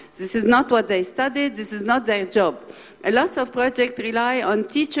 This is not what they studied, this is not their job. A lot of projects rely on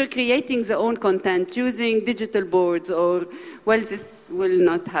teacher creating their own content using digital boards or, well, this will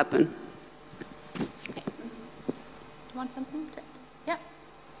not happen. Okay. Do you want something? Yeah,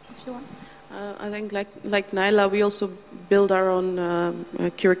 if you want. I think like Nayla, we also build our own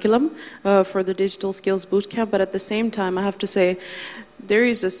curriculum for the Digital Skills Bootcamp, but at the same time, I have to say, there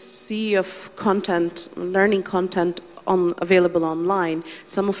is a sea of content, learning content available online.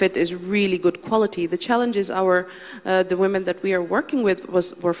 Some of it is really good quality. The challenges the women that we are working with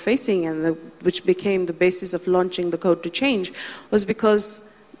were facing, and which became the basis of launching the Code to Change, was because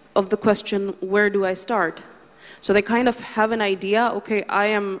of the question, where do I start? So they kind of have an idea, okay, I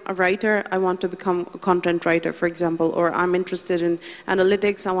am a writer, I want to become a content writer, for example, or I'm interested in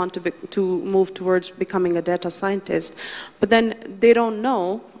analytics, I want to move towards becoming a data scientist. But then they don't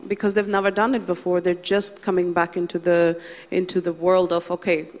know, because they've never done it before, they're just coming back into the world of,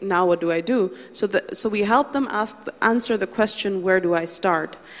 okay, now what do I do? So we help them answer the question, where do I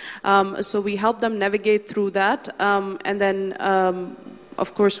start? So we help them navigate through that, and then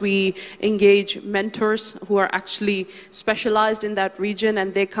of course, we engage mentors who are actually specialized in that region,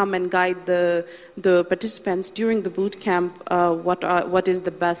 and they come and guide the participants during the boot camp. What is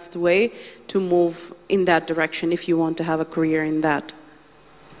the best way to move in that direction if you want to have a career in that?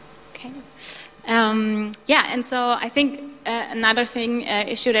 Okay. Yeah, and so I think another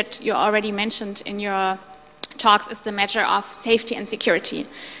issue that you already mentioned in your talks is the matter of safety and security.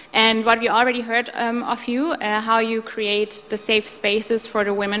 And what we already heard of you, how you create the safe spaces for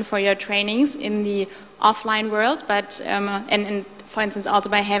the women for your trainings in the offline world, but and for instance also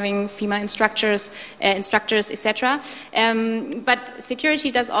by having female instructors, etc. But security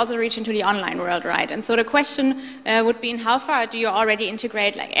does also reach into the online world, right? And so the question would be, in how far do you already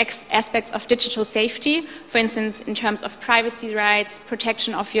integrate like aspects of digital safety, for instance in terms of privacy rights,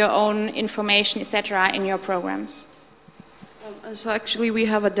 protection of your own information, etc. in your programs? So actually we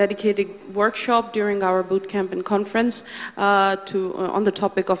have a dedicated workshop during our bootcamp and conference on the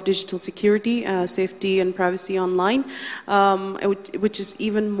topic of digital security, safety and privacy online, which is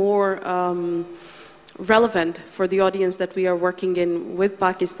even more relevant for the audience that we are working in with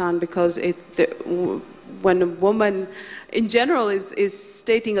Pakistan, because when a woman in general is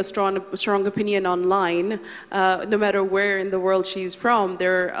stating a strong opinion online, no matter where in the world she's from,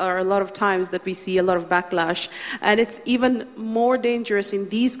 there are a lot of times that we see a lot of backlash. And it's even more dangerous in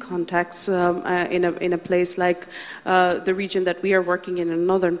these contexts, in a place like the region that we are working in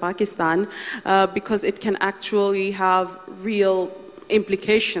northern Pakistan, because it can actually have real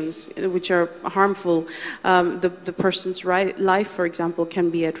implications which are harmful. The person's life, for example, can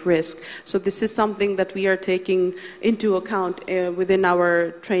be at risk. So this is something that we are taking into account within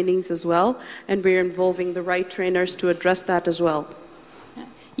our trainings as well, and we're involving the right trainers to address that as well.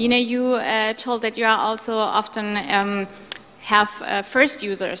 Yine, you told that you are also often have first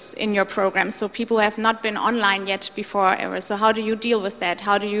users in your program, so people who have not been online yet before ever. So how do you deal with that?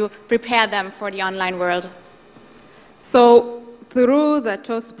 How do you prepare them for the online world? So through the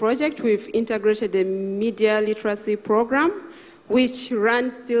TOS project, we've integrated a media literacy program, which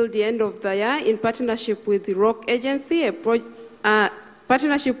runs till the end of the year in partnership with the Rock Agency, a project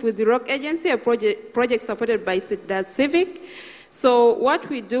supported by the Civic. So what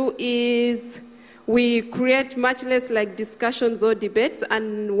we do is we create much less like discussions or debates,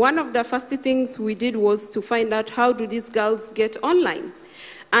 and one of the first things we did was to find out how do these girls get online.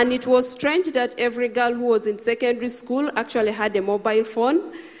 And it was strange that every girl who was in secondary school actually had a mobile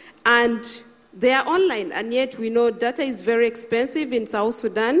phone, and they are online. And yet we know data is very expensive in South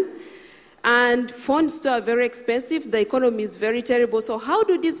Sudan, and phones too are very expensive. The economy is very terrible. So how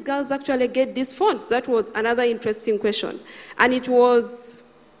do these girls actually get these phones? That was another interesting question. And it was,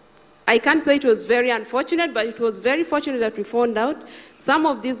 I can't say it was very unfortunate, but it was very fortunate that we found out some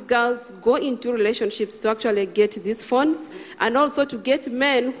of these girls go into relationships to actually get these funds, and also to get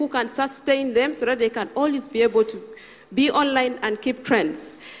men who can sustain them so that they can always be able to be online and keep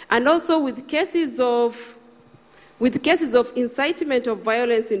trends. And also with cases of incitement of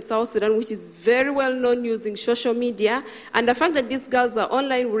violence in South Sudan, which is very well known using social media, and the fact that these girls are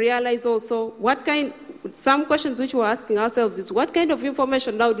online, we realize also some questions which we're asking ourselves is, what kind of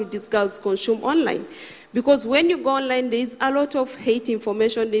information now do these girls consume online? Because when you go online, there is a lot of hate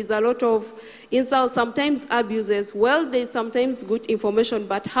information, there is a lot of insults, sometimes abuses. Well, there is sometimes good information,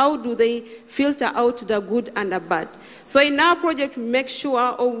 but how do they filter out the good and the bad? So in our project, we make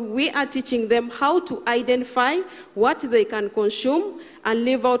sure, or we are teaching them how to identify what they can consume and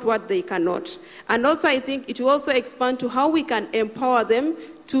leave out what they cannot. And also, I think it will also expand to how we can empower them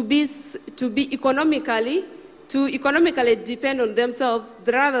to be economically depend on themselves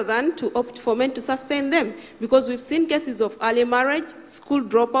rather than to opt for men to sustain them. Because we've seen cases of early marriage, school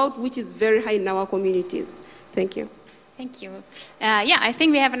dropout, which is very high in our communities. Thank you. Thank you. Yeah, I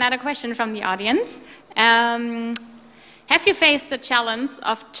think we have another question from the audience. Have you faced the challenge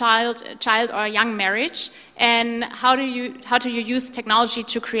of child or young marriage, and how do you use technology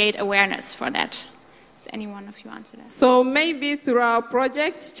to create awareness for that? Does any one of you answer that? So maybe through our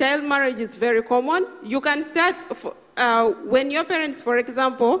project, child marriage is very common. You can start when your parents, for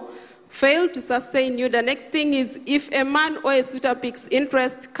example, fail to sustain you. The next thing is, if a man or a suitor picks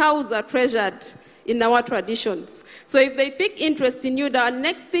interest, cows are treasured in our traditions. So if they pick interest in you, the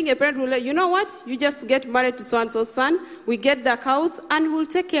next thing a parent will let you know what? You just get married to so-and-so's son, we get the cows, and we'll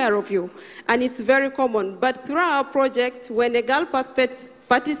take care of you. And it's very common. But through our project, when a girl participates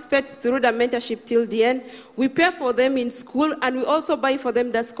through the mentorship till the end, we pay for them in school, and we also buy for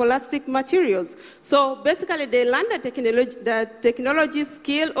them the scholastic materials. So basically, they learn the technology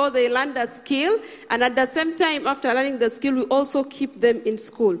skill, or they learn the skill, and at the same time, after learning the skill, we also keep them in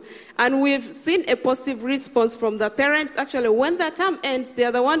school. And we've seen a positive response from the parents. Actually, when the term ends, they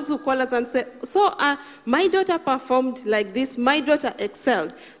are the ones who call us and say, so my daughter performed like this, my daughter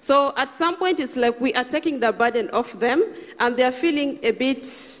excelled. So at some point, it's like we are taking the burden off them, and they're feeling a bit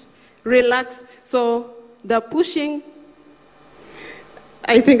relaxed. So the pushing,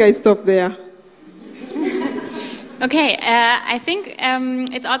 I think I stop there. Okay, I think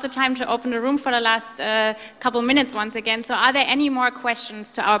it's also time to open the room for the last couple minutes once again. So are there any more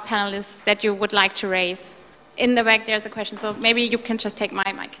questions to our panelists that you would like to raise? In the back there's a question, so maybe you can just take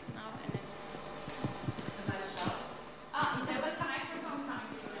my mic.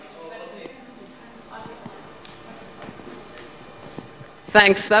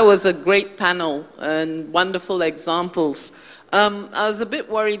 Thanks, that was a great panel and wonderful examples. I was a bit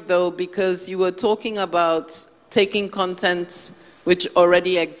worried though, because you were talking about taking content which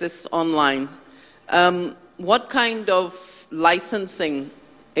already exists online. What kind of licensing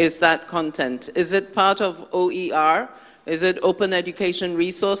is that content? Is it part of OER? Is it open education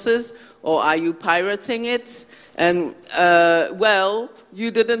resources? Or are you pirating it? And, well, you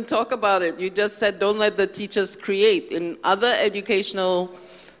didn't talk about it. You just said don't let the teachers create. In other educational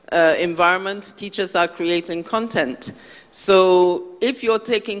environments, teachers are creating content. So if you're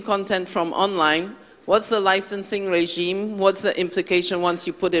taking content from online, what's the licensing regime? What's the implication once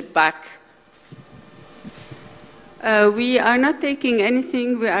you put it back? We are not taking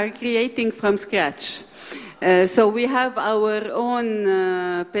anything, we are creating from scratch. So we have our own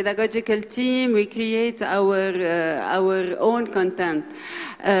pedagogical team, we create our own content.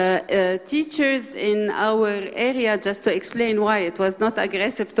 Teachers in our area, just to explain why it was not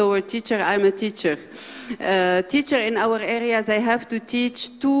aggressive toward teacher, I'm a teacher. Teacher in our area, they have to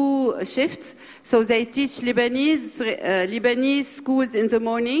teach 2 shifts. So they teach Lebanese schools in the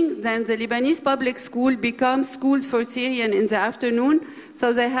morning, then the Lebanese public school becomes schools for Syrian in the afternoon,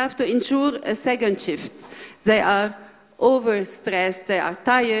 so they have to ensure a 2nd shift. They are overstressed, they are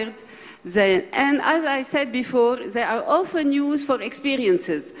tired, and as I said before, they are often used for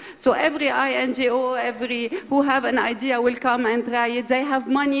experiences. So every INGO, who have an idea will come and try it. They have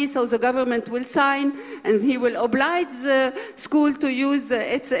money, so the government will sign, and he will oblige the school to use.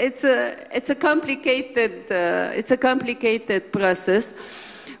 It's a complicated process.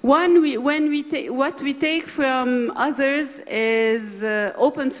 What we take from others is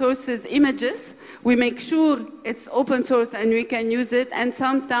open sources images. We make sure it's open source and we can use it, and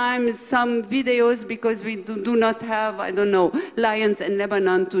sometimes some videos, because we do not have, I don't know, lions in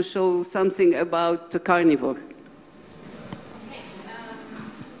Lebanon to show something about the carnivore.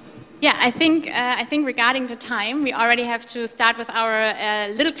 Yeah, I think regarding the time, we already have to start with our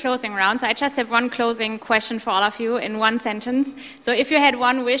little closing round. So I just have one closing question for all of you in one sentence. So if you had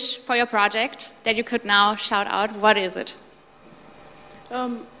one wish for your project that you could now shout out, what is it?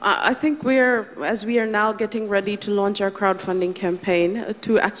 I think as we are now getting ready to launch our crowdfunding campaign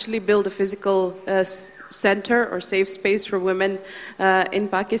to actually build a physical center or safe space for women in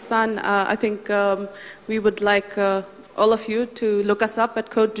Pakistan, I think we would like all of you to look us up at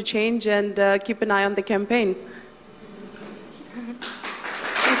Code to Change and keep an eye on the campaign.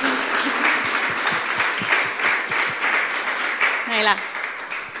 Nayla.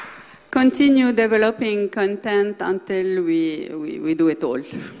 Continue developing content until we do it all.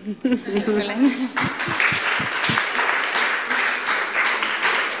 Excellent.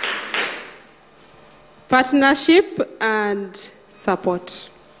 Partnership and support.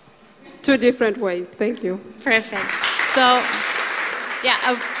 2 different ways. Thank you. Perfect. So,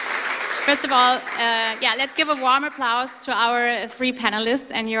 yeah, first of all, let's give a warm applause to our 3 panelists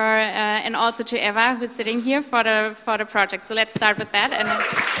and also to Eva, who's sitting here for the project. So let's start with that.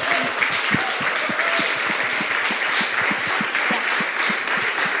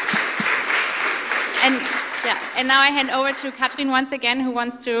 And now I hand over to Katrin once again, who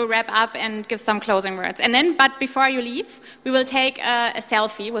wants to wrap up and give some closing words. But before you leave, we will take a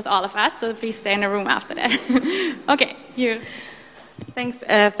selfie with all of us, so please stay in the room after that. Okay, you.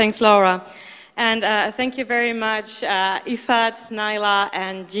 Thanks, Laura. And thank you very much, Iffat, Nayla,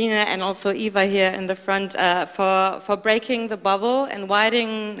 and Gina, and also Eva here in the front for breaking the bubble and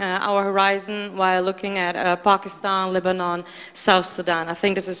widening our horizon while looking at Pakistan, Lebanon, South Sudan. I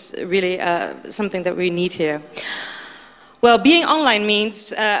think this is really something that we need here. Well, being online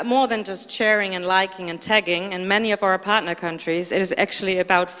means more than just sharing and liking and tagging. In many of our partner countries, it is actually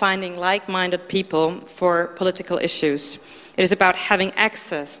about finding like-minded people for political issues. It is about having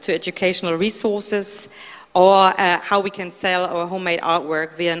access to educational resources or how we can sell our homemade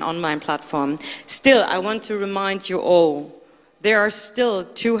artwork via an online platform. Still, I want to remind you all, there are still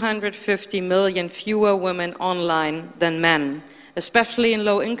 250 million fewer women online than men. Especially in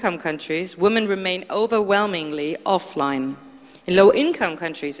low-income countries, women remain overwhelmingly offline. In low-income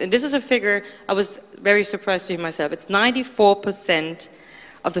countries, and this is a figure I was very surprised to hear myself, it's 94%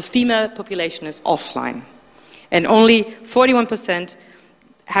 of the female population is offline. And only 41%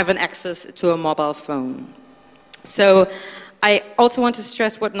 have an access to a mobile phone. So I also want to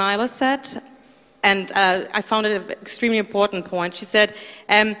stress what Nayla said, and I found it an extremely important point. She said,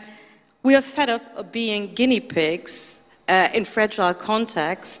 we are fed up of being guinea pigs in fragile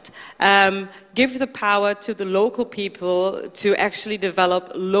context. Give the power to the local people to actually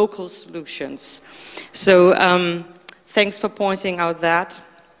develop local solutions. So thanks for pointing out that.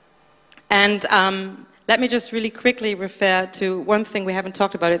 And let me just really quickly refer to one thing we haven't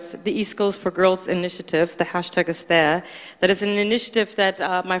talked about. It's the eSkills for Girls initiative. The hashtag is there. That is an initiative that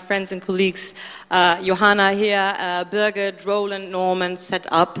my friends and colleagues, Johanna here, Birgit, Roland, Norman, set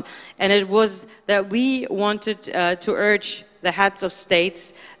up. And it was that we wanted to urge the heads of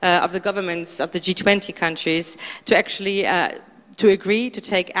states, of the governments of the G20 countries, to actually to agree to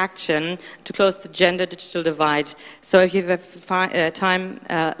take action to close the gender digital divide. So if you have time,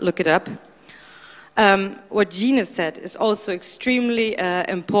 look it up. What Gina said is also extremely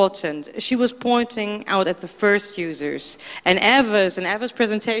important. She was pointing out at the first users. And in Eva's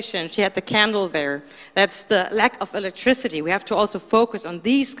presentation, she had the candle there. That's the lack of electricity. We have to also focus on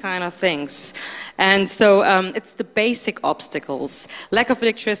these kind of things. And so it's the basic obstacles. Lack of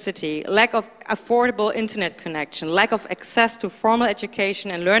electricity, lack of affordable internet connection, lack of access to formal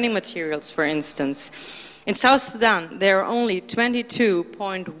education and learning materials, for instance. In South Sudan, there are only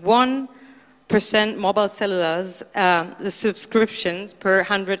 22.1% mobile cellulars, the subscriptions per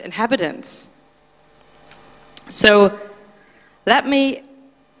 100 inhabitants. So let me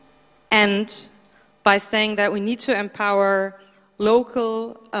end by saying that we need to empower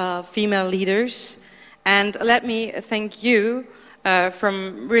local female leaders, and let me thank you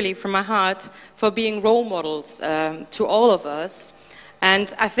from my heart for being role models to all of us.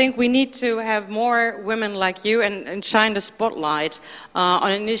 And I think we need to have more women like you and shine the spotlight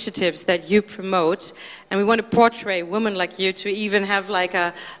on initiatives that you promote. And we want to portray women like you to even have like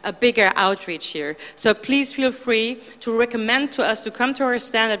a bigger outreach here. So please feel free to recommend to us to come to our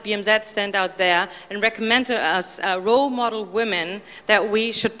stand at BMZ stand out there and recommend to us role model women that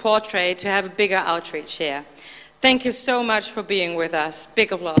we should portray to have a bigger outreach here. Thank you so much for being with us.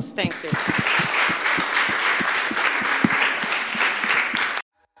 Big applause. Thank you.